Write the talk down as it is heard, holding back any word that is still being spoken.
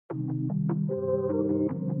Guys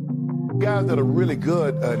that are really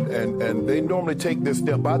good and they normally take this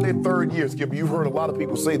step by their third year. Skip, you've heard a lot of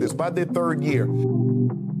people say this, by their third year.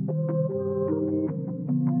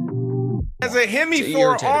 As a Hemi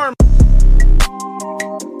forearm.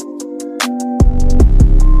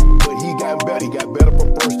 But he got better. He got better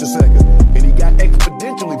from first to second. And he got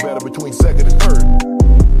exponentially better between second and third.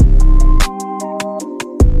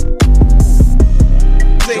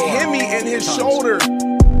 As a Hemi in his shoulder.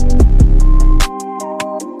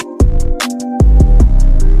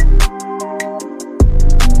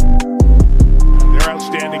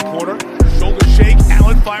 Outstanding corner, shoulder shake,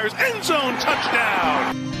 Allen fires, end zone,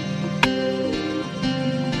 touchdown!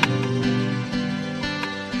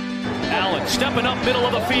 Allen stepping up middle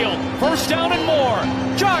of the field, first down and more.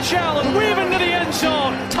 Josh Allen weaving to the end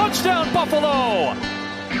zone, touchdown Buffalo!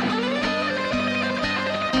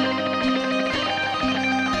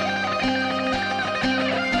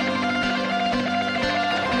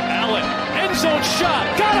 Allen, end zone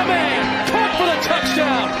shot, got a man, caught for the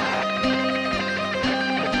touchdown!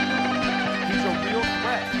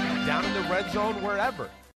 Down in the red zone, wherever.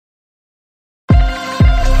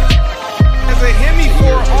 As a Hemi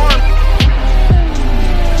forearm.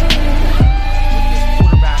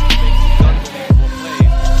 Quarterback makes unbelievable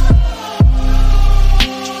plays.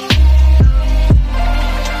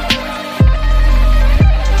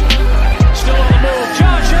 Still on the move,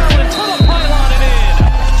 Josh Allen to the pylon and in.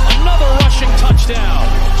 Another rushing touchdown.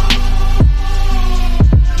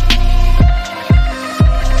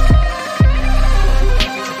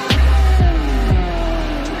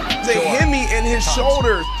 His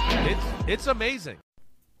shoulders. It's amazing.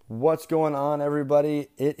 What's going on, everybody?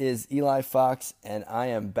 It is Eli Fox, and I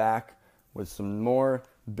am back with some more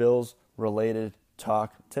Bills-related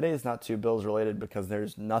talk. Today is not too Bills-related because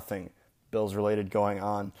there's nothing Bills-related going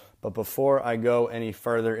on. But before I go any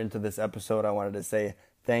further into this episode, I wanted to say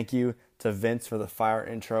thank you to Vince for the fire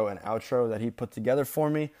intro and outro that he put together for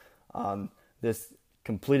me. This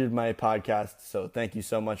completed my podcast, so thank you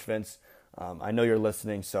so much, Vince. I know you're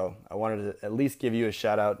listening, so I wanted to at least give you a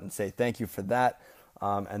shout out and say thank you for that.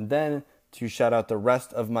 And then to shout out the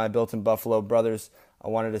rest of my Built in Buffalo brothers, I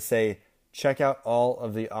wanted to say check out all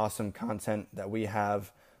of the awesome content that we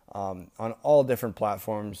have on all different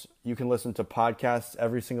platforms. You can listen to podcasts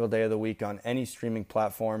every single day of the week on any streaming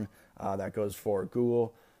platform. That goes for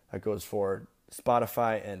Google, that goes for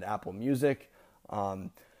Spotify and Apple Music.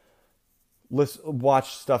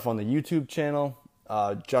 Watch stuff on the YouTube channel.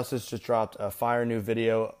 Justice just dropped a fire new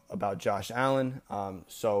video about Josh Allen.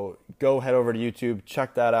 So go head over to YouTube,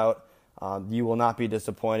 check that out. You will not be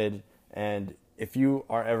disappointed. And if you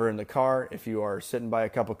are ever in the car, if you are sitting by a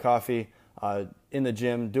cup of coffee, in the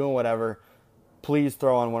gym, doing whatever, please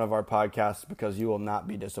throw on one of our podcasts because you will not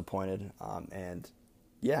be disappointed.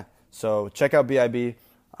 So check out BIB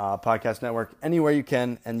Podcast Network anywhere you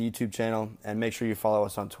can, and the YouTube channel, and make sure you follow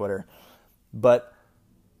us on Twitter.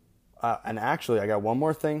 And actually, I got one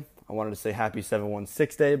more thing. I wanted to say happy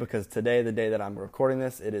 716 Day because today, the day that I'm recording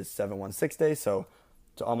this, it is 716 Day. So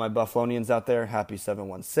to all my Buffalonians out there, happy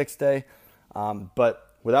 716 Day.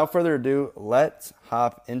 But without further ado, let's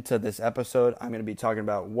hop into this episode. I'm going to be talking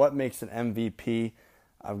about what makes an MVP.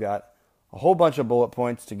 I've got a whole bunch of bullet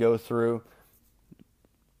points to go through.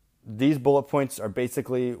 These bullet points are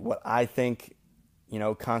basically what I think,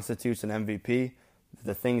 constitutes an MVP.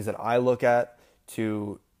 The things that I look at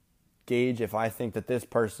to gauge if I think that this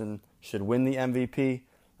person should win the MVP.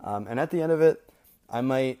 And at the end of it, I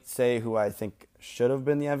might say who I think should have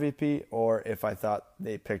been the MVP or if I thought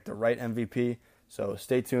they picked the right MVP. So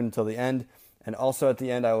stay tuned until the end. And also at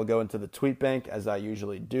the end, I will go into the tweet bank as I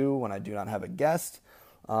usually do when I do not have a guest.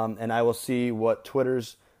 And I will see what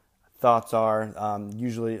Twitter's thoughts are.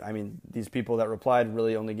 Usually, these people that replied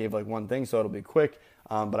really only gave like one thing, so it'll be quick.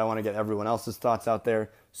 But I want to get everyone else's thoughts out there.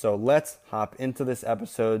 So let's hop into this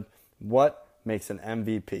episode. What makes an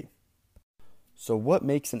MVP? So what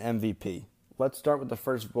makes an MVP? Let's start with the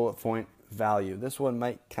first bullet point, value. This one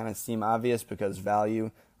might kind of seem obvious because value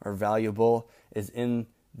or valuable is in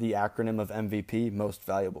the acronym of MVP, most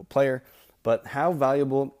valuable player. But how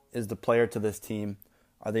valuable is the player to this team?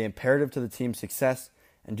 Are they imperative to the team's success?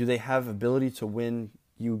 And do they have ability to win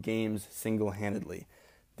you games single-handedly?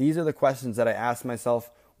 These are the questions that I ask myself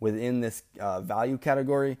within this value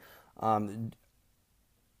category.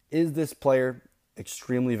 Is this player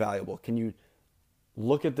extremely valuable? Can you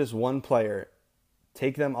look at this one player,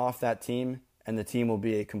 take them off that team, and the team will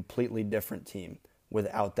be a completely different team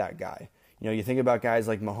without that guy? You think about guys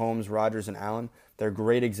like Mahomes, Rodgers, and Allen. They're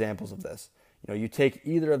great examples of this. You take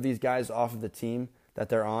either of these guys off of the team that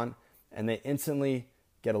they're on, and they instantly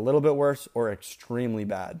get a little bit worse or extremely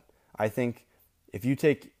bad. I think if you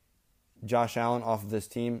take Josh Allen off of this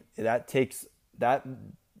team, the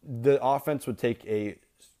offense would take a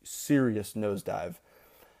serious nosedive.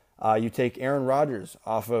 You take Aaron Rodgers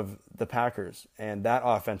off of the Packers, and that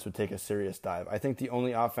offense would take a serious dive. I think the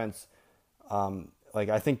only offense,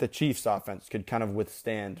 I think the Chiefs' offense could kind of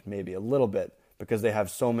withstand maybe a little bit because they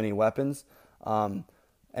have so many weapons, and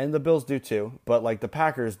the Bills do too. But like the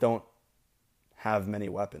Packers don't have many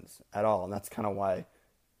weapons at all, and that's kind of why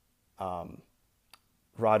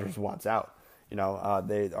Rodgers wants out.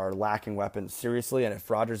 They are lacking weapons seriously, and if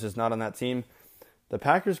Rodgers is not on that team, the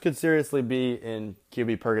Packers could seriously be in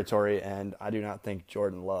QB purgatory, and I do not think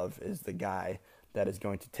Jordan Love is the guy that is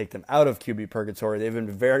going to take them out of QB purgatory. They've been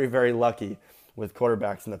very, very lucky with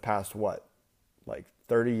quarterbacks in the past,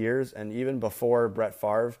 30 years? And even before Brett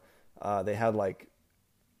Favre, they had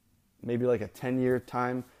maybe a 10-year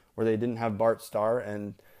time where they didn't have Bart Starr,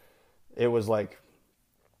 and it was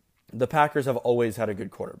the Packers have always had a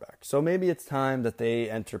good quarterback. So maybe it's time that they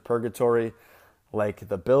enter purgatory like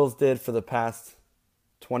the Bills did for the past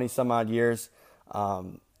 20 some odd years,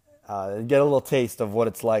 get a little taste of what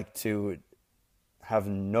it's like to have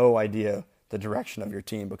no idea the direction of your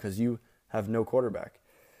team because you have no quarterback.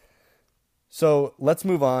 So let's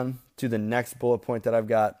move on to the next bullet point that I've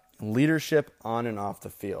got, leadership on and off the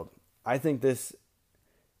field. I think this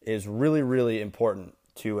is really, really important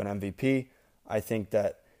to an MVP. I think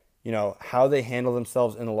that, how they handle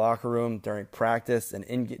themselves in the locker room during practice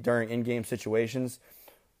and during in-game situations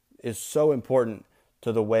is so important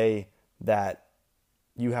to the way that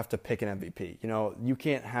you have to pick an MVP. You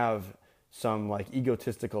can't have some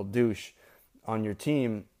egotistical douche on your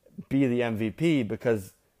team be the MVP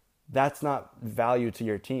because that's not value to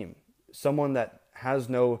your team. Someone that has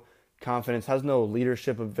no confidence, has no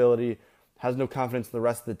leadership ability, has no confidence in the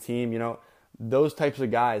rest of the team, those types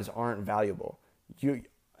of guys aren't valuable.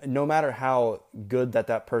 No matter how good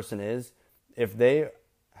that person is, if they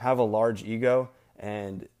have a large ego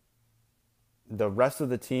and the rest of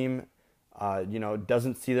the team,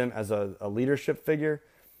 doesn't see them as a leadership figure,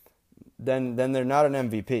 then they're not an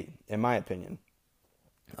MVP, in my opinion.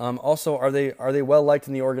 Also, are they well liked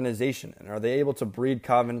in the organization, and are they able to breed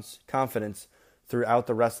confidence throughout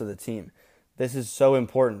the rest of the team? This is so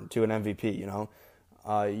important to an MVP.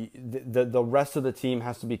 The rest of the team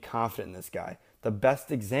has to be confident in this guy. The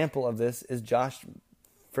best example of this is Josh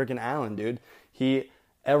freaking Allen, dude.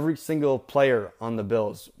 Every single player on the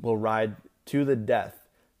Bills will ride to the death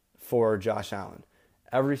for Josh Allen.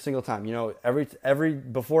 Every single time.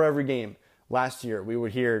 Before every game last year, we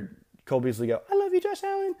would hear Cole Beasley go, "I love you, Josh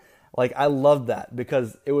Allen." I loved that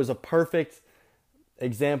because it was a perfect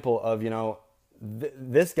example of,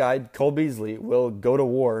 this guy, Cole Beasley, will go to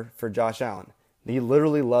war for Josh Allen. He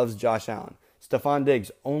literally loves Josh Allen. Stephon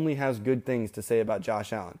Diggs only has good things to say about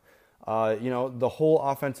Josh Allen. The whole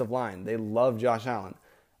offensive line, they love Josh Allen.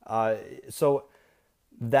 So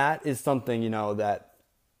that is something,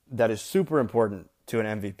 that is super important to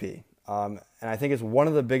an MVP. And I think it's one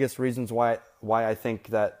of the biggest reasons why I think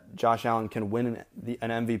that Josh Allen can win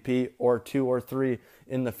an MVP or 2 or 3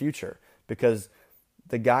 in the future, because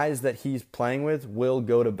the guys that he's playing with will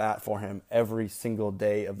go to bat for him every single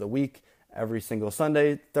day of the week, every single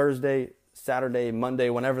Sunday, Thursday, Saturday, Monday,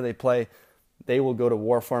 whenever they play, they will go to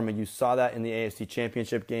war for him. And you saw that in the AFC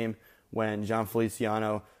Championship game when John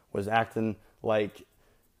Feliciano was acting like,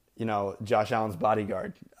 Josh Allen's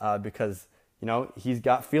bodyguard, because, he's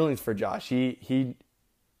got feelings for Josh. He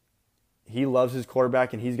loves his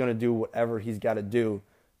quarterback, and he's going to do whatever he's got to do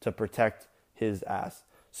to protect his ass.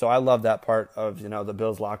 So I love that part of, the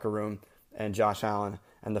Bills locker room and Josh Allen,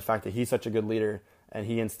 and the fact that he's such a good leader and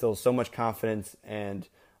he instills so much confidence and,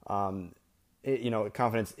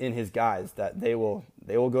 confidence in his guys that they will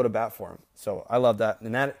go to bat for him. So I love that.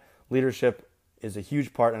 And that leadership is a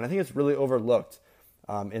huge part, and I think it's really overlooked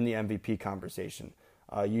in the MVP conversation.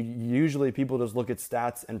 Usually people just look at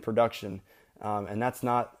stats and production, and that's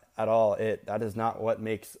not at all it. That is not what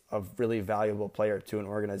makes a really valuable player to an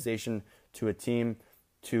organization, to a team,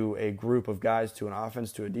 to a group of guys, to an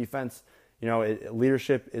offense, to a defense.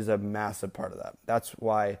 Leadership is a massive part of that. That's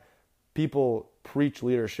why people preach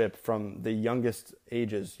leadership from the youngest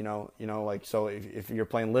ages. So if you're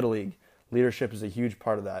playing Little League, leadership is a huge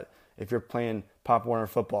part of that. If you're playing Pop Warner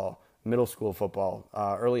football, middle school football,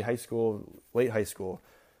 early high school, late high school,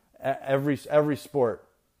 every sport,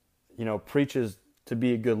 preaches to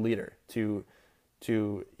be a good leader, to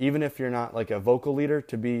even if you're not a vocal leader,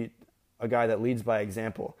 to be a guy that leads by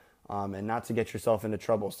example, and not to get yourself into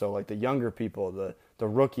trouble. So the younger people, the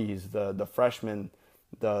rookies, the freshmen,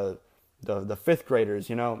 the the fifth graders,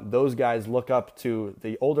 those guys look up to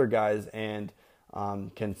the older guys and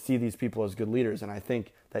can see these people as good leaders. And I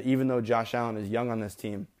think that even though Josh Allen is young on this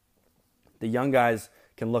team, the young guys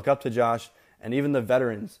can look up to Josh, and even the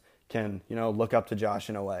veterans can, look up to Josh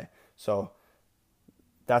in a way. So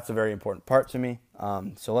that's a very important part to me.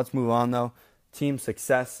 So let's move on, though. Team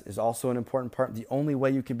success is also an important part. The only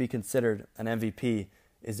way you can be considered an MVP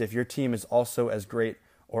is if your team is also as great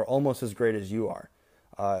or almost as great as you are.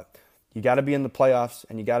 You got to be in the playoffs,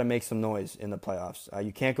 and you got to make some noise in the playoffs.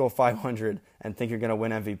 You can't go 500 and think you're going to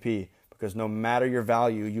win MVP, because no matter your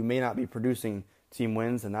value, you may not be producing team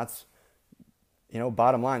wins, and that's,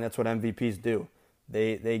 bottom line, that's what MVPs do.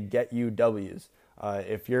 They get you W's.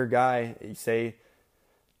 If your guy, say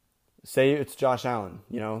it's Josh Allen,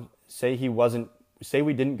 say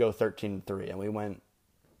we didn't go 13-3 and we went,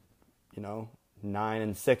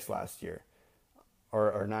 9-6 last year,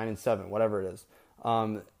 or 9-7, whatever it is.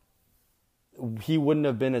 He wouldn't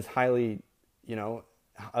have been as highly,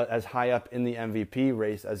 as high up in the MVP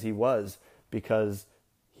race as he was, because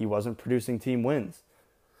he wasn't producing team wins.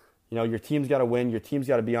 Your team's got to win. Your team's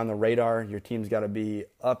got to be on the radar. Your team's got to be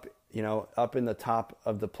up in the top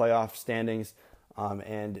of the playoff standings.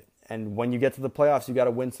 And when you get to the playoffs, you got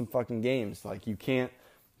to win some fucking games. Like, you can't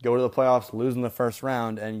go to the playoffs, lose in the first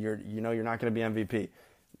round, and you're not going to be MVP.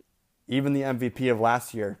 Even the MVP of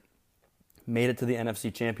last year made it to the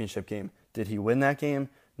NFC Championship game. Did he win that game?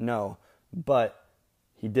 No, but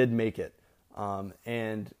he did make it.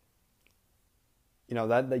 And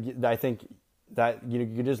that I think that you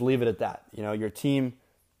could just leave it at that. Your team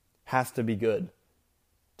has to be good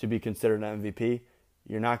to be considered an MVP.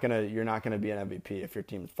 You're not gonna be an MVP if your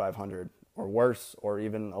team's 500 or worse, or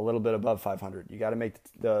even a little bit above 500. You got to make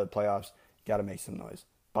the playoffs. You got to make some noise.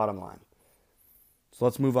 Bottom line. So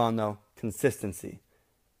let's move on, though. Consistency.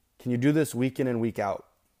 Can you do this week in and week out?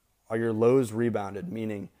 Are your lows rebounded?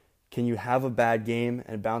 Meaning, can you have a bad game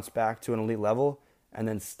and bounce back to an elite level and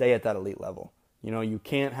then stay at that elite level? You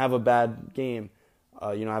can't have a bad game,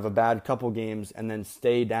 have a bad couple games and then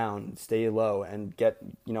stay down, stay low, and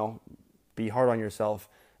be hard on yourself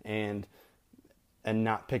and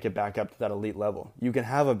not pick it back up to that elite level. You can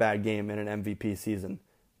have a bad game in an MVP season,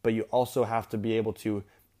 but you also have to be able to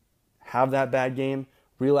have that bad game,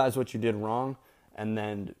 realize what you did wrong, and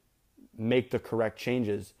then make the correct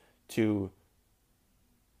changes to,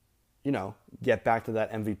 get back to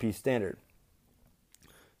that MVP standard.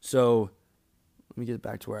 So let me get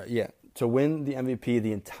back to to win the MVP,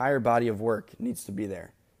 the entire body of work needs to be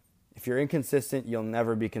there. If you're inconsistent, you'll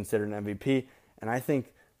never be considered an MVP. And I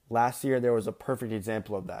think last year there was a perfect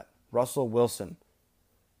example of that. Russell Wilson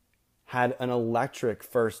had an electric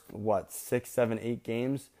first, 6, 7, 8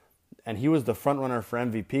 games, and he was the front runner for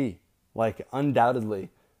MVP, like undoubtedly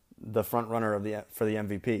the front runner for the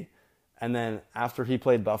MVP. And then after he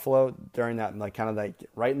played Buffalo during that,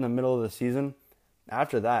 right in the middle of the season,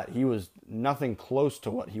 after that, he was nothing close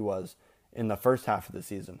to what he was in the first half of the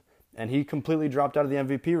season. And he completely dropped out of the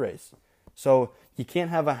MVP race. So you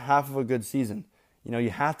can't have a half of a good season.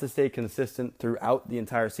 You have to stay consistent throughout the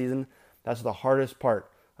entire season. That's the hardest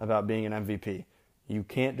part about being an MVP. You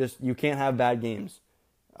can't have bad games.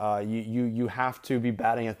 You have to be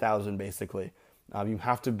batting 1,000 basically. You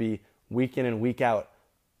have to be week in and week out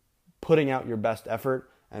putting out your best effort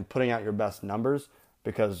and putting out your best numbers,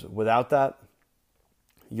 because without that,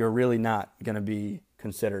 you're really not going to be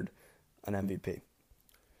considered an MVP.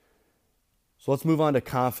 So let's move on to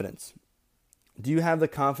confidence. Do you have the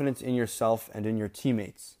confidence in yourself and in your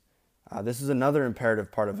teammates? This is another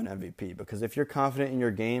imperative part of an MVP, because if you're confident in your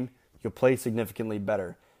game, you'll play significantly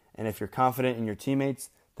better. And if you're confident in your teammates,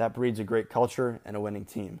 that breeds a great culture and a winning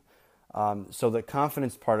team. So the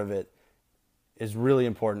confidence part of it is really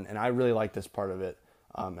important, and I really like this part of it,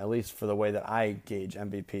 at least for the way that I gauge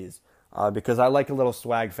MVPs, because I like a little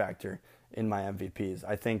swag factor in my MVPs.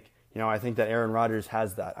 I think that Aaron Rodgers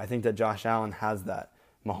has that. I think that Josh Allen has that.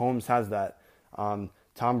 Mahomes has that.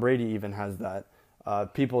 Tom Brady even has that.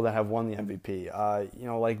 People that have won the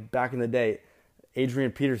MVP. Like back in the day,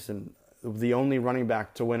 Adrian Peterson, the only running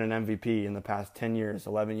back to win an MVP in the past 10 years,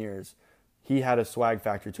 11 years, he had a swag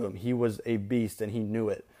factor to him. He was a beast, and he knew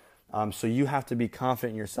it. So you have to be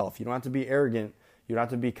confident in yourself. You don't have to be arrogant. You don't have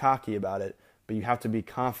to be cocky about it, but you have to be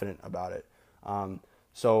confident about it.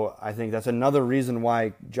 So I think that's another reason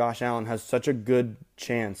why Josh Allen has such a good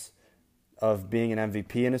chance of being an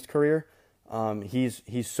MVP in his career.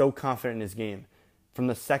 He's so confident in his game. From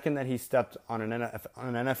the second that he stepped on an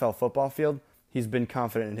NFL football field, he's been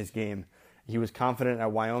confident in his game. He was confident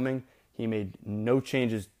at Wyoming. He made no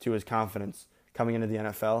changes to his confidence coming into the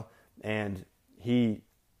NFL, and he,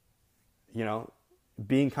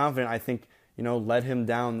 being confident, I think, led him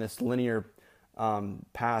down this linear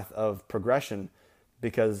path of progression,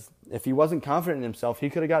 because if he wasn't confident in himself, he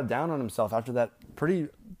could have got down on himself after that pretty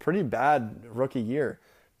bad rookie year.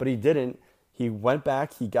 But he didn't. He went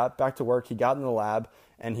back, he got back to work, he got in the lab,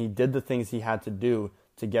 and he did the things he had to do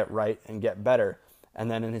to get right and get better. And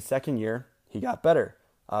then in his second year, he got better.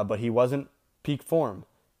 But he wasn't peak form.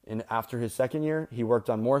 And after his second year, he worked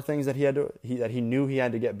on more things that he knew he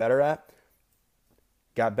had to get better at.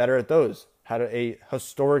 Got better at those. Had a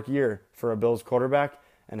historic year for a Bills quarterback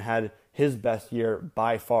and had his best year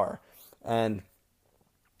by far. And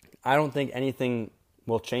I don't think anything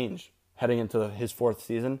will change heading into his fourth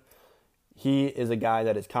season. He is a guy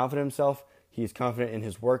that is confident in himself. He's confident in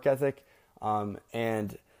his work ethic.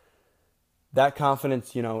 And that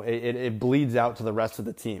confidence, it bleeds out to the rest of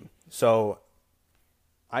the team. So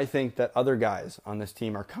I think that other guys on this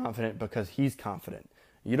team are confident because he's confident.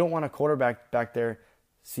 You don't want a quarterback back there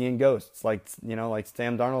seeing ghosts, like Sam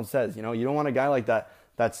Darnold says. You don't want a guy like that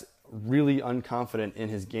that's really unconfident in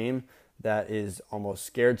his game, that is almost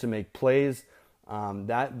scared to make plays.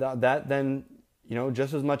 That then,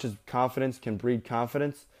 just as much as confidence can breed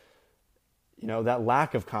confidence, that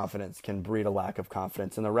lack of confidence can breed a lack of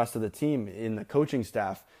confidence in the rest of the team, in the coaching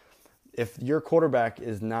staff. If your quarterback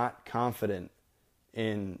is not confident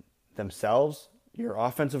in themselves, your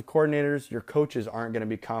offensive coordinators, your coaches aren't going to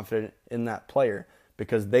be confident in that player,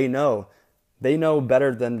 because they know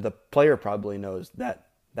better than the player probably knows that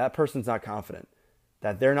that person's not confident,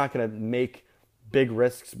 that they're not going to make big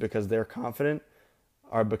risks because they're confident,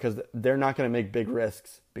 or because they're not going to make big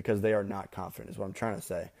risks because they are not confident, is what I'm trying to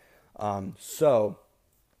say. So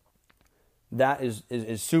that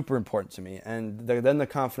is super important to me. And then the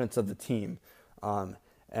confidence of the team,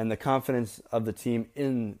 and the confidence of the team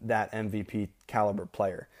in that MVP caliber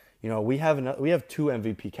player. We have two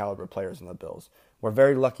MVP caliber players in the Bills. We're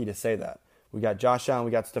very lucky to say that. We got Josh Allen,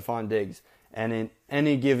 we got Stephon Diggs. And in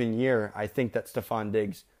any given year, I think that Stephon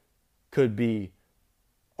Diggs could be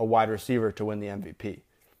a wide receiver to win the MVP.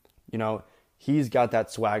 He's got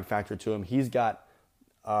that swag factor to him. He's got,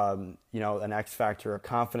 an X factor, a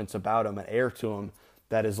confidence about him, an air to him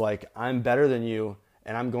that is like, I'm better than you,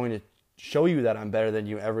 and I'm going to show you that I'm better than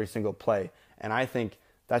you every single play. And I think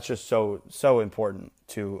that's just so important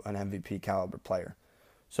to an MVP caliber player.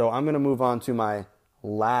 So I'm going to move on to my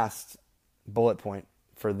last bullet point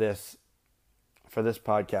for this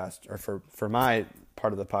podcast, or for my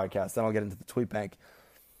part of the podcast. Then I'll get into the tweet bank.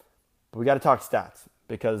 But we got to talk stats,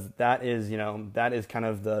 because that is kind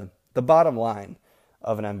of the bottom line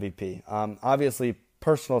of an MVP. Obviously,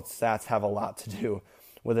 personal stats have a lot to do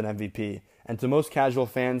with an MVP. And to most casual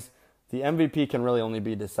fans, the MVP can really only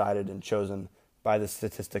be decided and chosen by the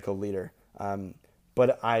statistical leader.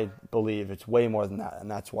 But I believe it's way more than that. And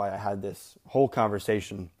that's why I had this whole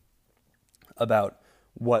conversation about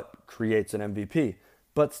what creates an MVP.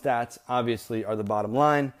 But stats obviously are the bottom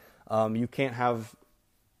line. You can't have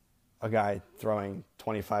a guy throwing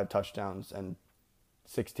 25 touchdowns and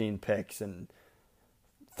 16 picks and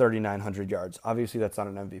 3,900 yards. Obviously, that's not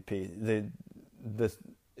an MVP.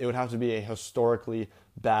 It would have to be a historically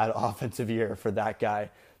bad offensive year for that guy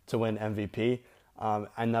to win MVP,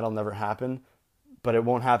 and that'll never happen. But it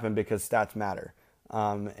won't happen because stats matter.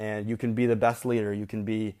 And you can be the best leader. You can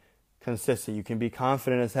be consistent. You can be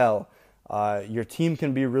confident as hell. Your team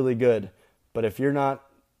can be really good. But if you're not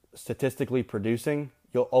statistically producing,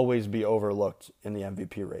 you'll always be overlooked in the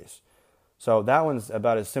MVP race. So that one's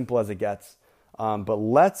about as simple as it gets. But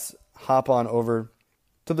let's hop on over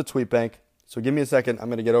to the tweet bank. So give me a second. I'm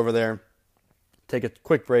going to get over there, take a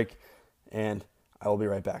quick break, and I will be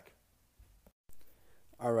right back.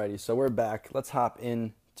 Alrighty, so we're back. Let's hop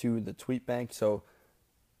into the tweet bank. So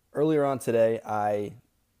earlier on today, I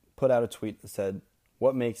put out a tweet that said,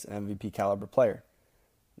 what makes an MVP caliber player?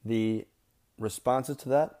 The responses to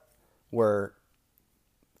that were,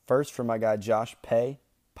 first from my guy Josh Pay,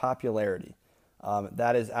 popularity.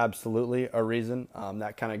 That is absolutely a reason.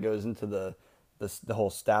 That kind of goes into the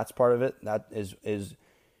whole stats part of it. That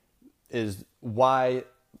is why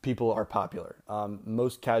people are popular.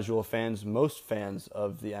 Most casual fans, most fans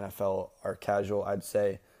of the NFL are casual. I'd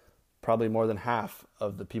say probably more than half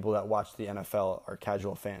of the people that watch the NFL are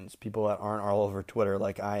casual fans, people that aren't all over Twitter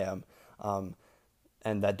like I am,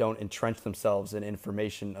 and that don't entrench themselves in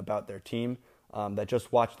information about their team, that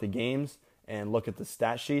just watch the games and look at the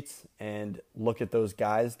stat sheets and look at those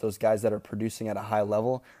guys that are producing at a high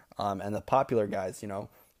level, and the popular guys,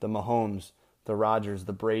 the Mahomes, the Rodgers,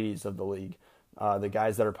 the Bradys of the league, the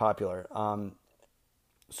guys that are popular.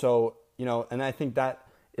 So, and I think that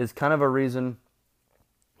is kind of a reason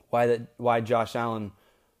why Josh Allen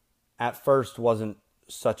at first wasn't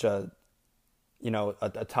such a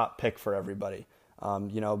top pick for everybody.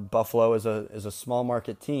 Buffalo is a small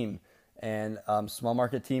market team, and small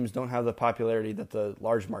market teams don't have the popularity that the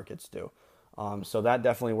large markets do. So that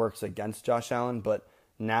definitely works against Josh Allen. But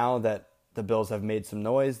now that the Bills have made some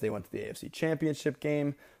noise, they went to the AFC Championship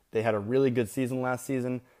game. They had a really good season last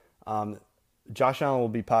season. Josh Allen will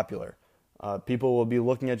be popular. People will be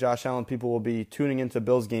looking at Josh Allen. People will be tuning into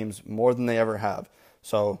Bills games more than they ever have.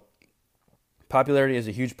 So popularity is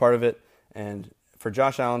a huge part of it. And for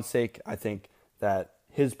Josh Allen's sake, I think that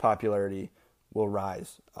his popularity will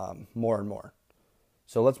rise more and more.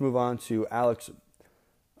 So let's move on to Alex,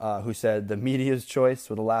 who said the media's choice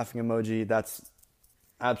with a laughing emoji. That's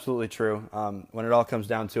absolutely true. When it all comes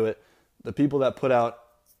down to it, the people that put out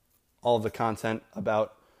all of the content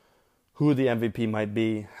about who the MVP might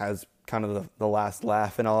be has kind of the last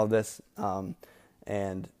laugh in all of this.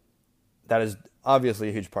 And that is obviously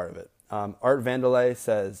a huge part of it. Art Vandelay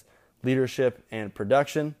says leadership and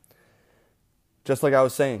production. Just like I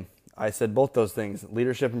was saying, I said both those things.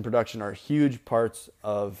 Leadership and production are huge parts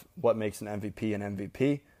of what makes an MVP an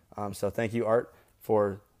MVP. So thank you, Art,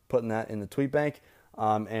 for putting that in the tweet bank.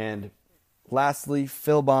 And lastly,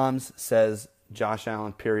 Phil Bombs says Josh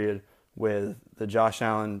Allen, period, with the Josh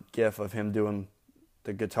Allen gif of him doing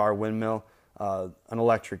the guitar windmill, an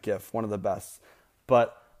electric gif, one of the best.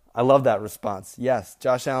 But I love that response. Yes,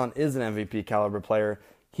 Josh Allen is an MVP caliber player.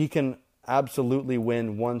 He can absolutely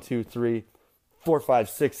win 1, 2, 3, 4, 5,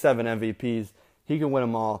 6, 7 MVPs. He can win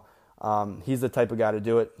them all. He's the type of guy to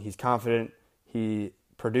do it. He's confident. He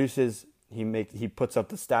produces. He puts up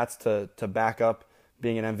the stats to back up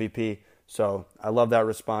being an MVP. So I love that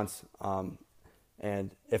response.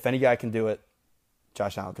 And if any guy can do it,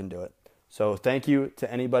 Josh Allen can do it. So thank you to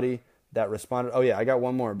anybody that responded. Oh yeah, I got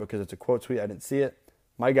one more because it's a quote tweet. I didn't see it.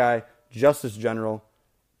 My guy, Justice General,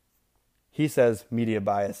 he says media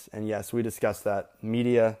bias. And yes, we discussed that.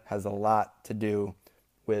 Media has a lot to do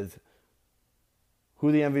with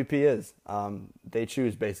who the MVP is. They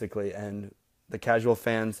choose, basically. And the casual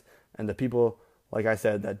fans and the people, like I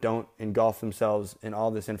said, that don't engulf themselves in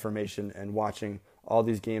all this information and watching all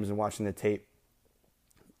these games and watching the tape,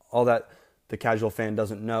 all that the casual fan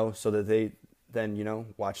doesn't know, so that they then,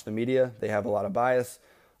 watch the media. They have a lot of bias,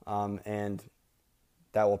 and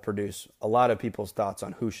that will produce a lot of people's thoughts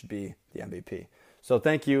on who should be the MVP. So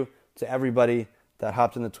thank you to everybody that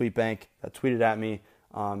hopped in the tweet bank, that tweeted at me,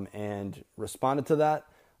 and responded to that.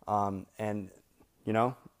 And,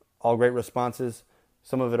 all great responses.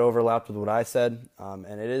 Some of it overlapped with what I said. And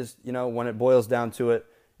it is, when it boils down to it,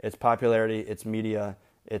 it's popularity, it's media,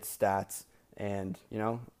 it's stats. And,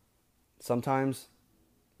 sometimes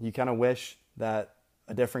you kind of wish that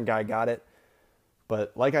a different guy got it.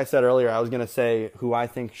 But like I said earlier, I was going to say who I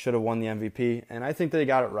think should have won the MVP, and I think that he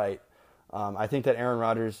got it right. I think that Aaron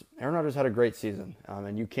Rodgers had a great season,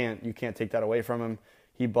 and you can't take that away from him.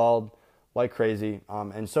 He balled like crazy,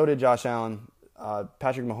 and so did Josh Allen.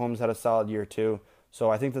 Patrick Mahomes had a solid year too.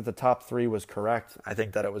 So I think that the top three was correct. I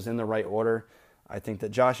think that it was in the right order. I think that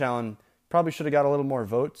Josh Allen probably should have got a little more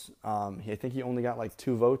votes. I think he only got like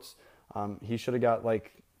 2 votes. He should have got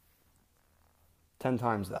like 10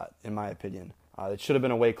 times that, in my opinion. It should have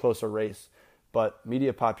been a way closer race. But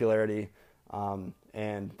media popularity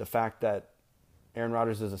and the fact that Aaron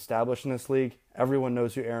Rodgers is established in this league, everyone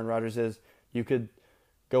knows who Aaron Rodgers is. You could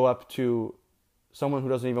go up to someone who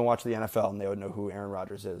doesn't even watch the NFL and they would know who Aaron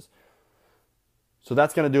Rodgers is. So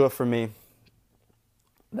that's going to do it for me.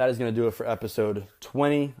 That is going to do it for episode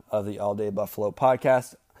 20 of the All Day Buffalo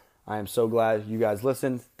podcast. I am so glad you guys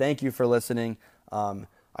listened. Thank you for listening.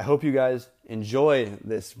 I hope you guys enjoy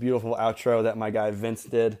this beautiful outro that my guy Vince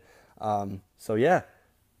did. So yeah,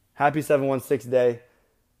 happy 716 day.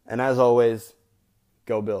 And as always,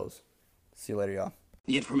 go Bills. See you later, y'all.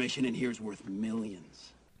 The information in here is worth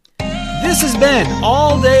millions. This has been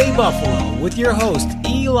All Day Buffalo with your host,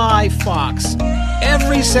 Eli Fox.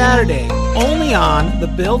 Every Saturday, only on the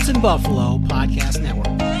Built in Buffalo Podcast Network.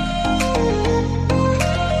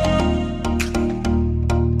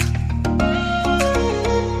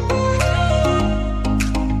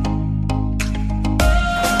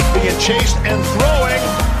 Being chased and throwing.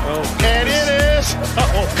 And it is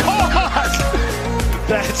caught.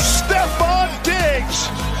 That's Stephon Diggs.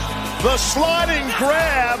 The sliding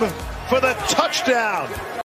grab for the touchdown.